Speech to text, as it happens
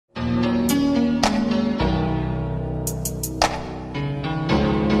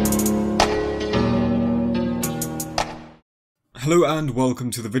Hello and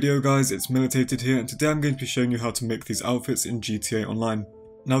welcome to the video guys, it's Militated here and today I'm going to be showing you how to make these outfits in GTA Online.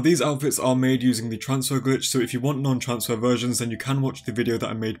 Now these outfits are made using the transfer glitch, so if you want non-transfer versions then you can watch the video that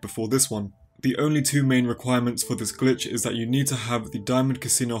I made before this one. The only two main requirements for this glitch is that you need to have the Diamond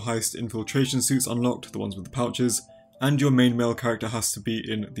Casino Heist infiltration suits unlocked, the ones with the pouches, and your main male character has to be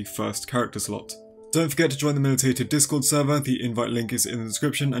in the first character slot. Don't forget to join the Militated Discord server, the invite link is in the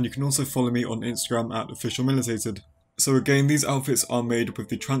description, and you can also follow me on Instagram at officialmilitated. So again, these outfits are made with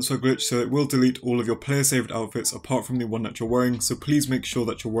the transfer glitch, so it will delete all of your player saved outfits apart from the one that you're wearing, so please make sure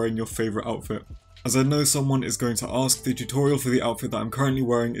that you're wearing your favourite outfit. As I know someone is going to ask, the tutorial for the outfit that I'm currently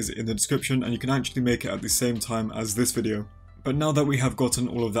wearing is in the description and you can actually make it at the same time as this video. But now that we have gotten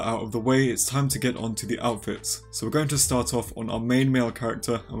all of that out of the way, it's time to get on to the outfits. So we're going to start off on our main male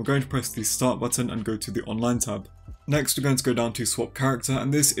character and we're going to press the start button and go to the online tab. Next we're going to go down to swap character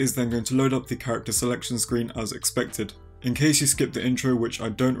and this is then going to load up the character selection screen as expected. In case you skip the intro, which I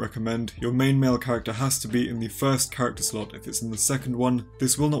don't recommend, your main male character has to be in the first character slot. If it's in the second one,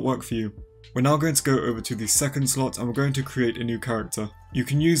 this will not work for you. We're now going to go over to the second slot and we're going to create a new character. You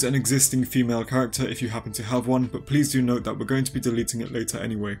can use an existing female character if you happen to have one, but please do note that we're going to be deleting it later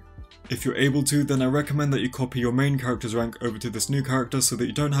anyway. If you're able to, then I recommend that you copy your main character's rank over to this new character so that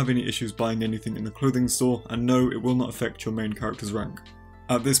you don't have any issues buying anything in the clothing store, and no, it will not affect your main character's rank.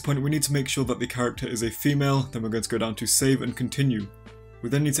 At this point we need to make sure that the character is a female, then we're going to go down to save and continue. We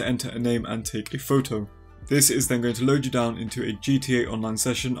then need to enter a name and take a photo. This is then going to load you down into a GTA Online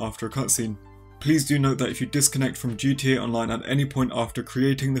session after a cutscene. Please do note that if you disconnect from GTA Online at any point after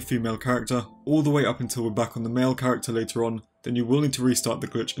creating the female character, all the way up until we're back on the male character later on, then you will need to restart the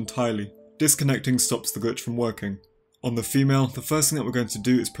glitch entirely. Disconnecting stops the glitch from working. On the female, the first thing that we're going to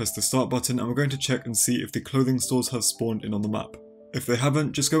do is press the start button and we're going to check and see if the clothing stores have spawned in on the map. If they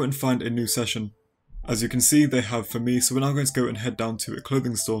haven't, just go and find a new session. As you can see, they have for me, so we're now going to go and head down to a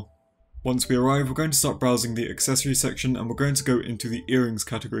clothing store. Once we arrive, we're going to start browsing the accessory section and we're going to go into the earrings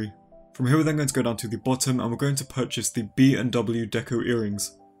category. From here we're then going to go down to the bottom and we're going to purchase the B&W Deco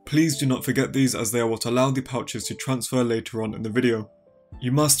earrings. Please do not forget these as they are what allow the pouches to transfer later on in the video.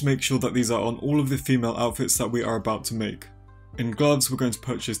 You must make sure that these are on all of the female outfits that we are about to make. In gloves we're going to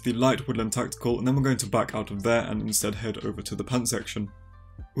purchase the light woodland tactical and then we're going to back out of there and instead head over to the pants section.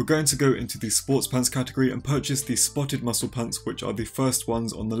 We're going to go into the sports pants category and purchase the spotted muscle pants, which are the first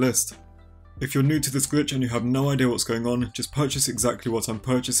ones on the list. If you're new to this glitch and you have no idea what's going on, just purchase exactly what I'm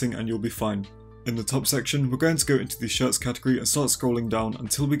purchasing and you'll be fine. In the top section we're going to go into the shirts category and start scrolling down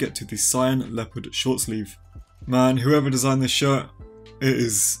until we get to the cyan leopard short sleeve. Man, whoever designed this shirt, it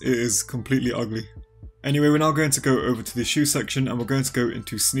is completely ugly. Anyway, we're now going to go over to the shoe section and we're going to go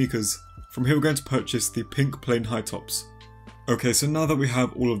into sneakers. From here we're going to purchase the pink plain high tops. Okay, so now that we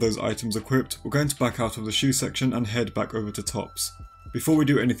have all of those items equipped, we're going to back out of the shoe section and head back over to tops. Before we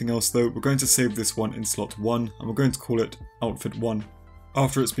do anything else though, we're going to save this one in slot 1 and we're going to call it outfit 1.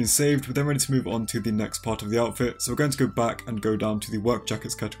 After it's been saved, we're then ready to move on to the next part of the outfit, so we're going to go back and go down to the work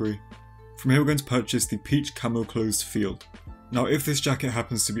jackets category. From here we're going to purchase the peach camo closed field. Now if this jacket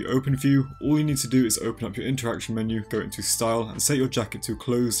happens to be open for you, all you need to do is open up your interaction menu, go into style and set your jacket to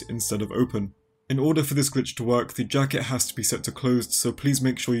closed instead of open. In order for this glitch to work, the jacket has to be set to closed, so please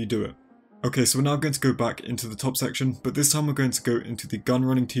make sure you do it. Okay, so we're now going to go back into the top section, but this time we're going to go into the gun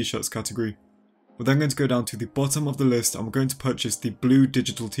running t-shirts category. We're then going to go down to the bottom of the list and we're going to purchase the blue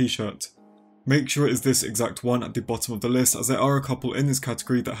digital t-shirt. Make sure it is this exact one at the bottom of the list as there are a couple in this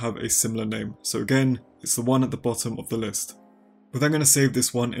category that have a similar name, so again, it's the one at the bottom of the list. We're then going to save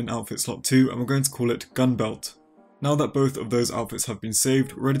this one in outfit slot 2 and we're going to call it gun belt. Now that both of those outfits have been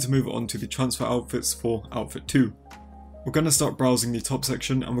saved, we're ready to move on to the transfer outfits for outfit 2. We're going to start browsing the top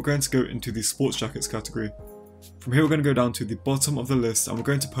section and we're going to go into the sports jackets category. From here we're going to go down to the bottom of the list and we're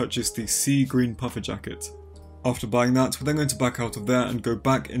going to purchase the sea green puffer jacket. After buying that, we're then going to back out of there and go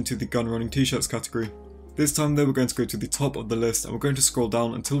back into the gun running t-shirts category. This time though we're going to go to the top of the list and we're going to scroll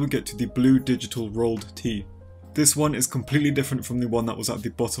down until we get to the blue digital rolled tee. This one is completely different from the one that was at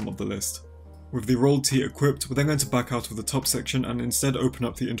the bottom of the list. With the rolled tee equipped, we're then going to back out of the top section and instead open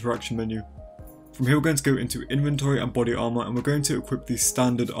up the interaction menu. From here we're going to go into inventory and body armor and we're going to equip the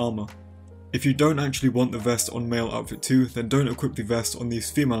standard armor. If you don't actually want the vest on male outfit 2, then don't equip the vest on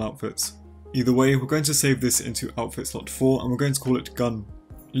these female outfits. Either way, we're going to save this into outfit slot 4 and we're going to call it gun.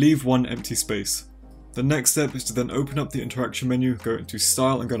 Leave one empty space. The next step is to then open up the interaction menu, go into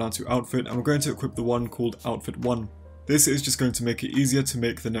style and go down to outfit and we're going to equip the one called outfit 1. This is just going to make it easier to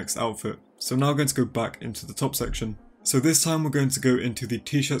make the next outfit. So I'm now going to go back into the top section. So this time we're going to go into the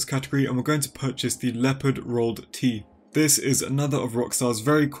t-shirts category and we're going to purchase the leopard rolled tee. This is another of Rockstar's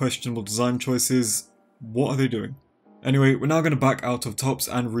very questionable design choices. What are they doing? Anyway, we're now going to back out of tops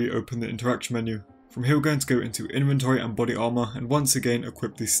and reopen the interaction menu. From here we're going to go into inventory and body armor and once again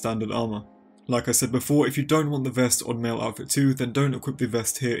equip the standard armor. Like I said before, if you don't want the vest on male outfit 2, then don't equip the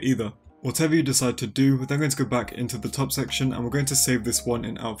vest here either. Whatever you decide to do, we're then going to go back into the top section and we're going to save this one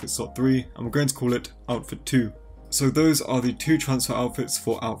in outfit slot 3 and we're going to call it outfit 2. So those are the 2 transfer outfits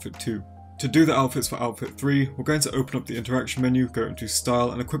for outfit 2. To do the outfits for outfit 3, we're going to open up the interaction menu, go into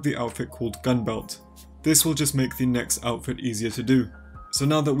style and equip the outfit called gun belt. This will just make the next outfit easier to do. So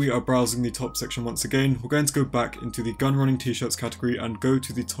now that we are browsing the top section once again, we're going to go back into the gun running t-shirts category and go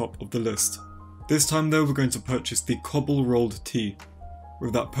to the top of the list. This time though we're going to purchase the cobble rolled tee.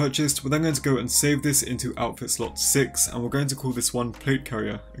 With that purchased, we're then going to go and save this into outfit slot 6 and we're going to call this one plate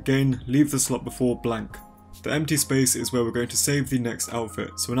carrier. Again, leave the slot before blank. The empty space is where we're going to save the next outfit,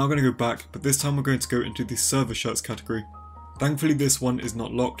 so we're now going to go back, but this time we're going to go into the server shirts category. Thankfully this one is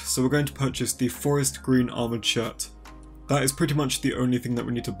not locked, so we're going to purchase the forest green armoured shirt. That is pretty much the only thing that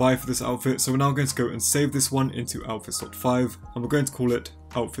we need to buy for this outfit, so we're now going to go and save this one into outfit slot 5 and we're going to call it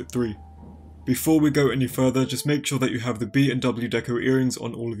outfit 3. Before we go any further, just make sure that you have the B and W deco earrings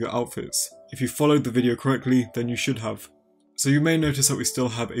on all of your outfits. If you followed the video correctly, then you should have. So you may notice that we still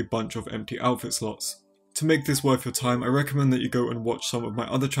have a bunch of empty outfit slots. To make this worth your time, I recommend that you go and watch some of my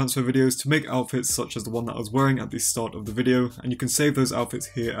other transfer videos to make outfits such as the one that I was wearing at the start of the video, and you can save those outfits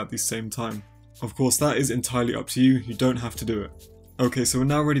here at the same time. Of course, that is entirely up to you don't have to do it. Okay, so we're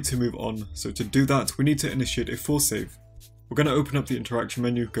now ready to move on, so to do that we need to initiate a force save. We're going to open up the interaction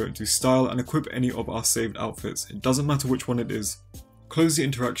menu, go into style and equip any of our saved outfits, it doesn't matter which one it is. Close the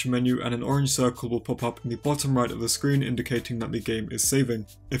interaction menu and an orange circle will pop up in the bottom right of the screen indicating that the game is saving.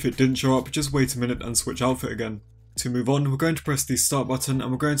 If it didn't show up, just wait a minute and switch outfit again. To move on, we're going to press the start button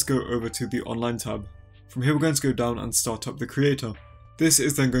and we're going to go over to the online tab. From here we're going to go down and start up the creator. This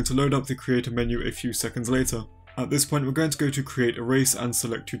is then going to load up the creator menu a few seconds later. At this point we're going to go to create a race and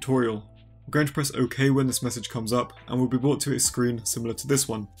select tutorial. We're going to press OK when this message comes up and we'll be brought to a screen similar to this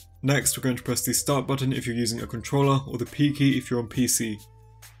one. Next we're going to press the start button if you're using a controller or the P key if you're on PC.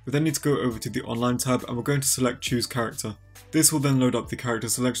 We then need to go over to the online tab and we're going to select choose character. This will then load up the character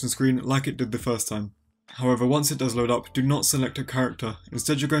selection screen like it did the first time. However, once it does load up, do not select a character.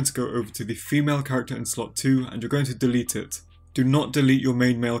 Instead you're going to go over to the female character in slot 2 and you're going to delete it. Do not delete your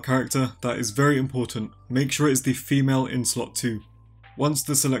main male character, that is very important. Make sure it's the female in slot 2. Once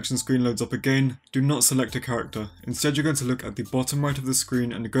the selection screen loads up again, do not select a character. Instead you're going to look at the bottom right of the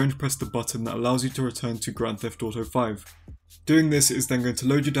screen and you're going to press the button that allows you to return to Grand Theft Auto 5. Doing this is then going to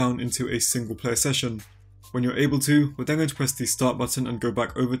load you down into a single player session. When you're able to, we're then going to press the start button and go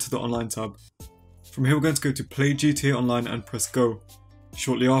back over to the online tab. From here we're going to go to play GTA Online and press go.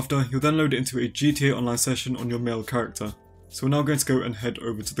 Shortly after, you'll then load it into a GTA Online session on your male character. So we're now going to go and head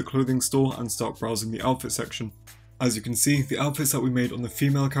over to the clothing store and start browsing the outfit section. As you can see, the outfits that we made on the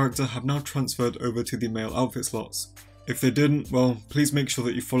female character have now transferred over to the male outfit slots. If they didn't, well, please make sure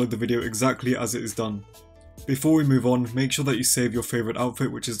that you followed the video exactly as it is done. Before we move on, make sure that you save your favourite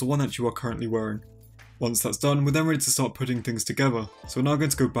outfit, which is the one that you are currently wearing. Once that's done, we're then ready to start putting things together. So we're now going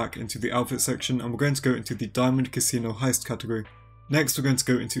to go back into the outfit section and we're going to go into the Diamond Casino Heist category. Next we're going to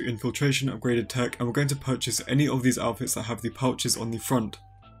go into Infiltration Upgraded Tech and we're going to purchase any of these outfits that have the pouches on the front.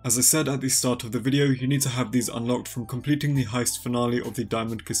 As I said at the start of the video, you need to have these unlocked from completing the heist finale of the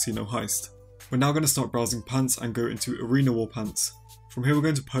Diamond Casino Heist. We're now going to start browsing pants and go into Arena War pants. From here we're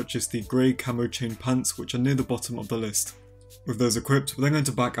going to purchase the grey camo chain pants which are near the bottom of the list. With those equipped, we're then going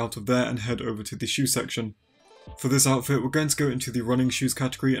to back out of there and head over to the shoe section. For this outfit, we're going to go into the running shoes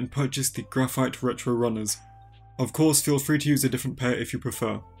category and purchase the Graphite Retro Runners. Of course, feel free to use a different pair if you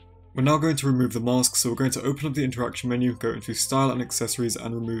prefer. We're now going to remove the mask, so we're going to open up the interaction menu, go into Style and Accessories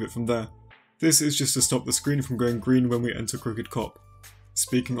and remove it from there. This is just to stop the screen from going green when we enter Crooked Cop.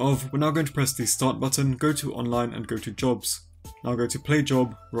 Speaking of, we're now going to press the Start button, go to Online and go to Jobs. Now go to Play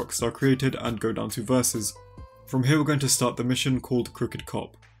Job, Rockstar Created and go down to Versus. From here we're going to start the mission called Crooked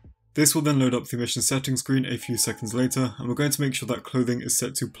Cop. This will then load up the mission settings screen a few seconds later and we're going to make sure that clothing is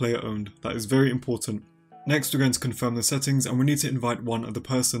set to player owned, that is very important. Next we're going to confirm the settings and we need to invite one other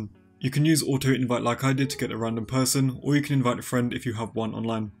person. You can use auto invite like I did to get a random person, or you can invite a friend if you have one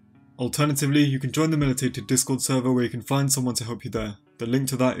online. Alternatively, you can join the militated Discord server where you can find someone to help you there. The link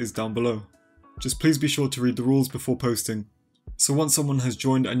to that is down below. Just please be sure to read the rules before posting. So once someone has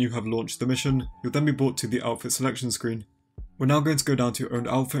joined and you have launched the mission, you'll then be brought to the outfit selection screen. We're now going to go down to owned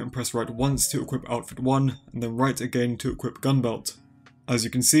outfit and press right once to equip outfit 1 and then right again to equip gun belt. As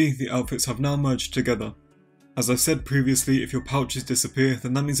you can see, the outfits have now merged together. As I've said previously, if your pouches disappear,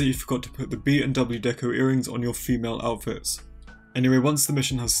 then that means that you forgot to put the B and W deco earrings on your female outfits. Anyway, once the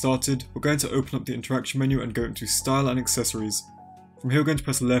mission has started, we're going to open up the interaction menu and go into Style and Accessories. From here we're going to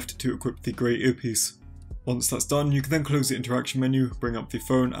press left to equip the grey earpiece. Once that's done, you can then close the interaction menu, bring up the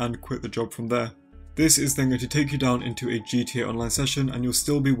phone and quit the job from there. This is then going to take you down into a GTA Online session and you'll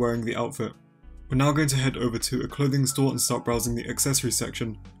still be wearing the outfit. We're now going to head over to a clothing store and start browsing the accessories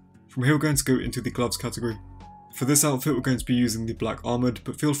section. From here we're going to go into the gloves category. For this outfit we're going to be using the black armoured,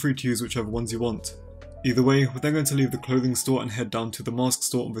 but feel free to use whichever ones you want. Either way, we're then going to leave the clothing store and head down to the mask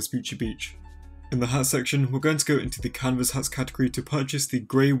store on Vespucci Beach. In the hat section, we're going to go into the canvas hats category to purchase the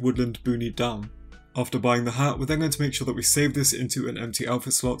grey woodland boonie down. After buying the hat, we're then going to make sure that we save this into an empty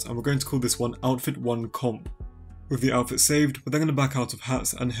outfit slot and we're going to call this one Outfit 1 Comp. With the outfit saved, we're then going to back out of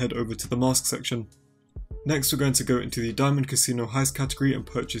hats and head over to the mask section. Next we're going to go into the Diamond Casino Heist category and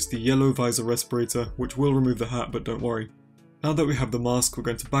purchase the yellow visor respirator, which will remove the hat, but don't worry. Now that we have the mask, we're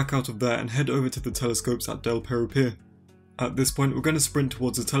going to back out of there and head over to the telescopes at Del Perro Pier. At this point we're going to sprint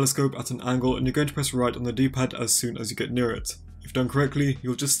towards the telescope at an angle and you're going to press right on the D-pad as soon as you get near it. If done correctly,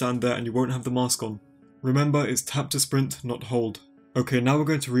 you'll just stand there and you won't have the mask on. Remember, it's tap to sprint, not hold. Okay, now we're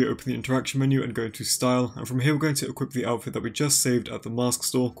going to reopen the interaction menu and go into Style, and from here we're going to equip the outfit that we just saved at the mask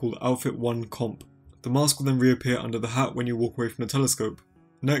store called Outfit 1 Comp. The mask will then reappear under the hat when you walk away from the telescope.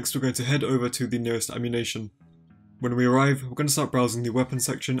 Next we're going to head over to the nearest ammunition. When we arrive, we're going to start browsing the weapons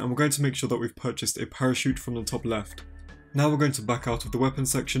section and we're going to make sure that we've purchased a parachute from the top left. Now we're going to back out of the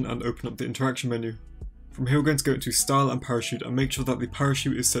weapons section and open up the interaction menu. From here we're going to go into Style and Parachute and make sure that the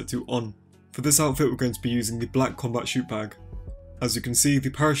parachute is set to on. For this outfit we're going to be using the black combat chute bag. As you can see,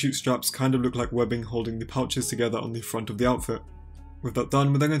 the parachute straps kind of look like webbing holding the pouches together on the front of the outfit. With that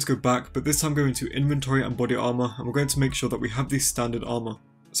done, we're then going to go back, but this time go into inventory and body armor, and we're going to make sure that we have the standard armor.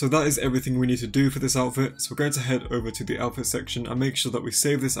 So that is everything we need to do for this outfit, so we're going to head over to the outfit section and make sure that we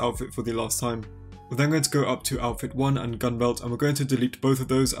save this outfit for the last time. We're then going to go up to outfit 1 and gun belt, and we're going to delete both of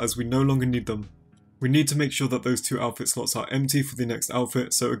those as we no longer need them. We need to make sure that those two outfit slots are empty for the next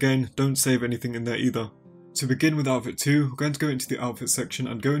outfit, so again, don't save anything in there either. To begin with outfit 2, we're going to go into the outfit section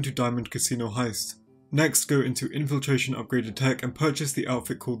and go into Diamond Casino Heist. Next, go into Infiltration Upgraded Tech and purchase the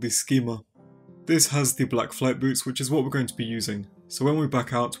outfit called the Schemer. This has the black flight boots, which is what we're going to be using. So when we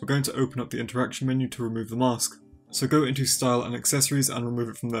back out, we're going to open up the interaction menu to remove the mask. So go into Style and Accessories and remove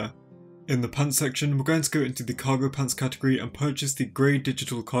it from there. In the pants section, we're going to go into the cargo pants category and purchase the grey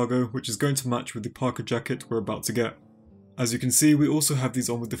digital cargo, which is going to match with the Parker jacket we're about to get. As you can see, we also have these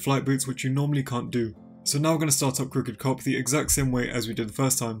on with the flight boots, which you normally can't do. So now we're going to start up Crooked Cop the exact same way as we did the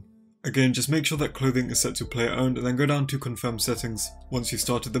first time. Again, just make sure that clothing is set to player owned and then go down to confirm settings. Once you've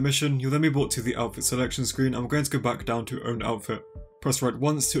started the mission, you'll then be brought to the outfit selection screen and we're going to go back down to own outfit. Press right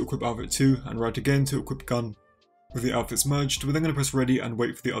once to equip outfit 2 and right again to equip gun. With the outfits merged, we're then going to press ready and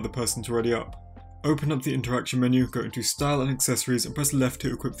wait for the other person to ready up. Open up the interaction menu, go into Style and Accessories and press left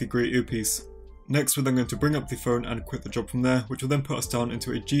to equip the grey earpiece. Next we're then going to bring up the phone and quit the job from there, which will then put us down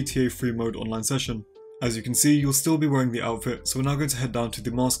into a GTA free mode online session. As you can see, you'll still be wearing the outfit, so we're now going to head down to the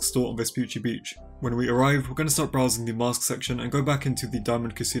mask store on Vespucci Beach. When we arrive, we're going to start browsing the mask section and go back into the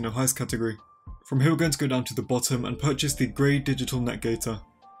Diamond Casino Heist category. From here we're going to go down to the bottom and purchase the grey digital neck gaiter.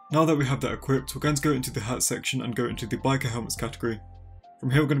 Now that we have that equipped, we're going to go into the hat section and go into the biker helmets category.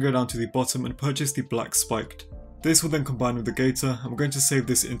 From here we're going to go down to the bottom and purchase the black spiked. This will then combine with the gaiter and we're going to save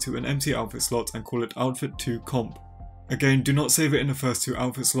this into an empty outfit slot and call it Outfit 2 Comp. Again, do not save it in the first two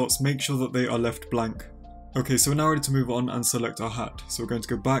outfit slots, make sure that they are left blank. Okay, so we're now ready to move on and select our hat, so we're going to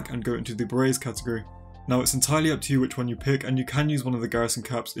go back and go into the berets category. Now it's entirely up to you which one you pick and you can use one of the garrison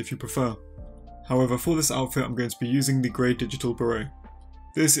caps if you prefer. However, for this outfit I'm going to be using the grey digital beret.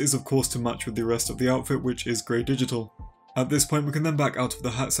 This is of course to match with the rest of the outfit, which is grey digital. At this point we can then back out of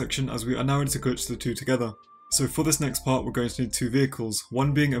the hat section as we are now ready to glitch the two together. So for this next part we're going to need two vehicles,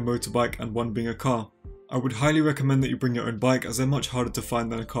 one being a motorbike and one being a car. I would highly recommend that you bring your own bike as they're much harder to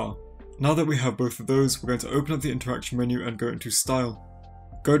find than a car. Now that we have both of those, we're going to open up the interaction menu and go into Style.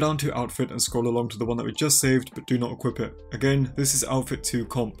 Go down to Outfit and scroll along to the one that we just saved but do not equip it. Again, this is Outfit 2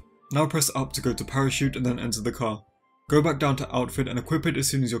 Comp. Now press up to go to Parachute and then enter the car. Go back down to Outfit and equip it as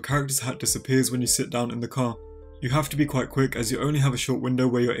soon as your character's hat disappears when you sit down in the car. You have to be quite quick as you only have a short window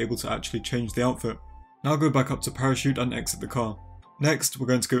where you're able to actually change the outfit. Now go back up to Parachute and exit the car. Next, we're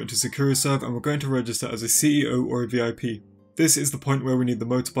going to go into SecuriServe and we're going to register as a CEO or a VIP. This is the point where we need the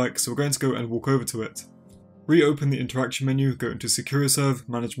motorbike, so we're going to go and walk over to it. Reopen the interaction menu, go into SecuriServe,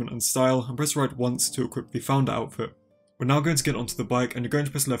 Management and Style, and press right once to equip the Founder outfit. We're now going to get onto the bike and you're going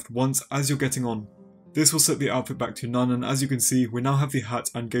to press left once as you're getting on. This will set the outfit back to none, and as you can see, we now have the hat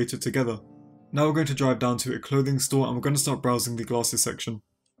and gaiter together. Now we're going to drive down to a clothing store and we're going to start browsing the glasses section.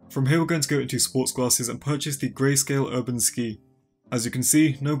 From here we're going to go into sports glasses and purchase the Grayscale Urban Ski. As you can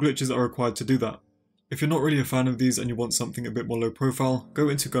see, no glitches are required to do that. If you're not really a fan of these and you want something a bit more low profile, go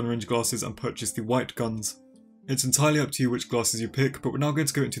into gun range glasses and purchase the white guns. It's entirely up to you which glasses you pick, but we're now going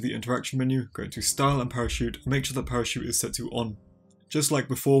to go into the interaction menu, go into style and parachute, and make sure that parachute is set to on. Just like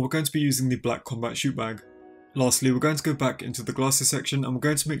before, we're going to be using the black combat shoot bag. Lastly, we're going to go back into the glasses section and we're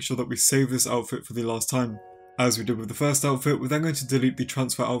going to make sure that we save this outfit for the last time. As we did with the first outfit, we're then going to delete the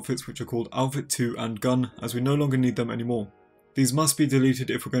transfer outfits which are called outfit 2 and gun, as we no longer need them anymore. These must be deleted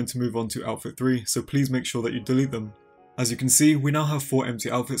if we're going to move on to outfit 3, so please make sure that you delete them. As you can see, we now have 4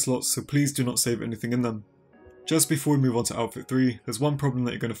 empty outfit slots, so please do not save anything in them. Just before we move on to outfit 3, there's one problem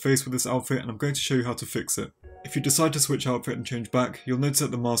that you're going to face with this outfit and I'm going to show you how to fix it. If you decide to switch outfit and change back, you'll notice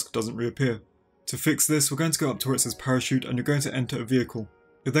that the mask doesn't reappear. To fix this, we're going to go up to where it says parachute and you're going to enter a vehicle.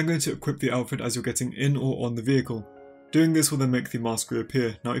 You're then going to equip the outfit as you're getting in or on the vehicle. Doing this will then make the mask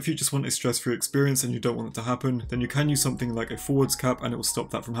reappear. Now if you just want a stress-free experience and you don't want it to happen, then you can use something like a forwards cap and it will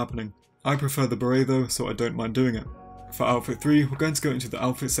stop that from happening. I prefer the beret though, so I don't mind doing it. For outfit 3, we're going to go into the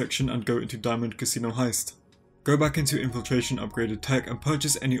outfit section and go into Diamond Casino Heist. Go back into Infiltration Upgraded Tech and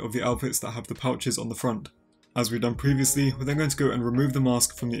purchase any of the outfits that have the pouches on the front. As we've done previously, we're then going to go and remove the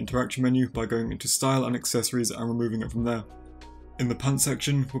mask from the interaction menu by going into Style and Accessories and removing it from there. In the pants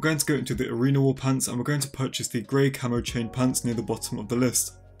section, we're going to go into the Arena Wall pants and we're going to purchase the grey camo chain pants near the bottom of the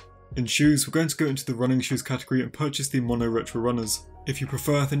list. In shoes, we're going to go into the running shoes category and purchase the mono retro runners. If you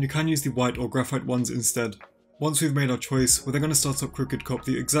prefer, then you can use the white or graphite ones instead. Once we've made our choice, we're then going to start up Crooked Cop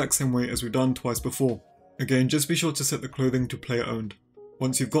the exact same way as we've done twice before. Again, just be sure to set the clothing to player owned.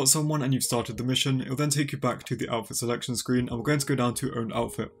 Once you've got someone and you've started the mission, it will then take you back to the outfit selection screen and we're going to go down to owned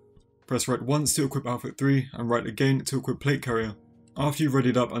outfit. Press right once to equip outfit 3 and right again to equip plate carrier. After you've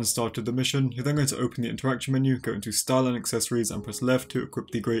readied up and started the mission, you're then going to open the interaction menu, go into style and accessories and press left to equip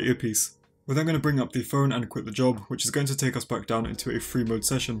the grey earpiece. We're then going to bring up the phone and quit the job, which is going to take us back down into a free mode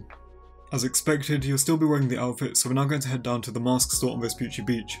session. As expected, you'll still be wearing the outfit, so we're now going to head down to the mask store on Vespucci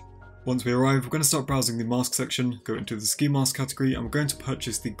Beach. Once we arrive, we're going to start browsing the mask section, go into the ski mask category and we're going to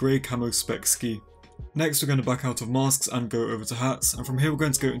purchase the grey camo spec ski. Next we're going to back out of masks and go over to hats, and from here we're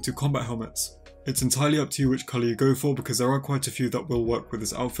going to go into combat helmets. It's entirely up to you which colour you go for because there are quite a few that will work with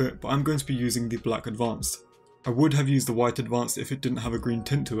this outfit, but I'm going to be using the black advanced. I would have used the white advanced if it didn't have a green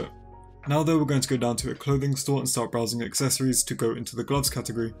tint to it. Now though, we're going to go down to a clothing store and start browsing accessories to go into the gloves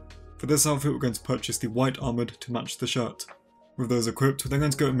category. For this outfit we're going to purchase the white armoured to match the shirt. With those equipped, we're then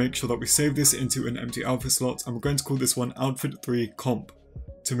going to go and make sure that we save this into an empty outfit slot and we're going to call this one Outfit 3 Comp.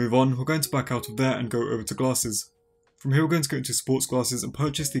 To move on, we're going to back out of there and go over to glasses. From here we're going to go into sports glasses and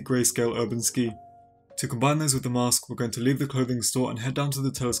purchase the grayscale urban ski. To combine those with the mask, we're going to leave the clothing store and head down to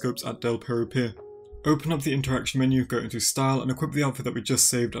the telescopes at Del Perro Pier. Open up the interaction menu, go into style and equip the outfit that we just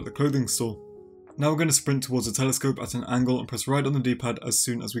saved at the clothing store. Now we're going to sprint towards the telescope at an angle and press right on the D-pad as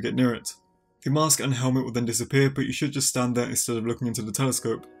soon as we get near it. The mask and helmet will then disappear, but you should just stand there instead of looking into the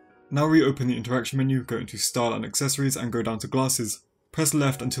telescope. Now reopen the interaction menu, go into style and accessories and go down to glasses. Press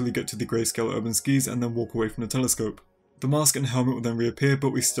left until you get to the grayscale urban skis and then walk away from the telescope. The mask and helmet will then reappear,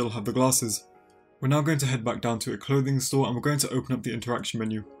 but we still have the glasses. We're now going to head back down to a clothing store and we're going to open up the interaction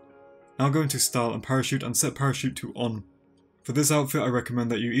menu. Now go into style and parachute and set parachute to on. For this outfit I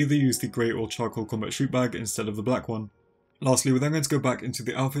recommend that you either use the grey or charcoal combat shoot bag instead of the black one. Lastly, we're then going to go back into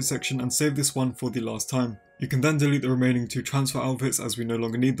the outfit section and save this one for the last time. You can then delete the remaining 2 transfer outfits as we no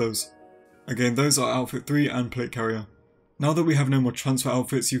longer need those. Again, those are outfit 3 and plate carrier. Now that we have no more transfer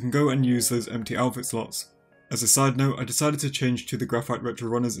outfits, you can go and use those empty outfit slots. As a side note, I decided to change to the graphite retro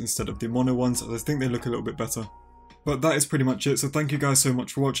runners instead of the mono ones as I think they look a little bit better. But that is pretty much it, so thank you guys so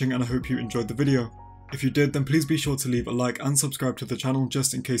much for watching and I hope you enjoyed the video. If you did, then please be sure to leave a like and subscribe to the channel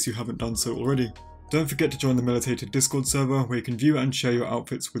just in case you haven't done so already. Don't forget to join the Militated Discord server where you can view and share your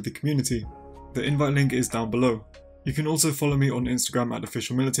outfits with the community. The invite link is down below. You can also follow me on Instagram at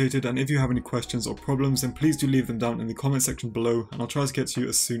officialmilitated, and if you have any questions or problems then please do leave them down in the comment section below and I'll try to get to you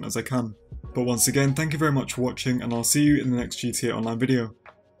as soon as I can. But once again, thank you very much for watching and I'll see you in the next GTA Online video.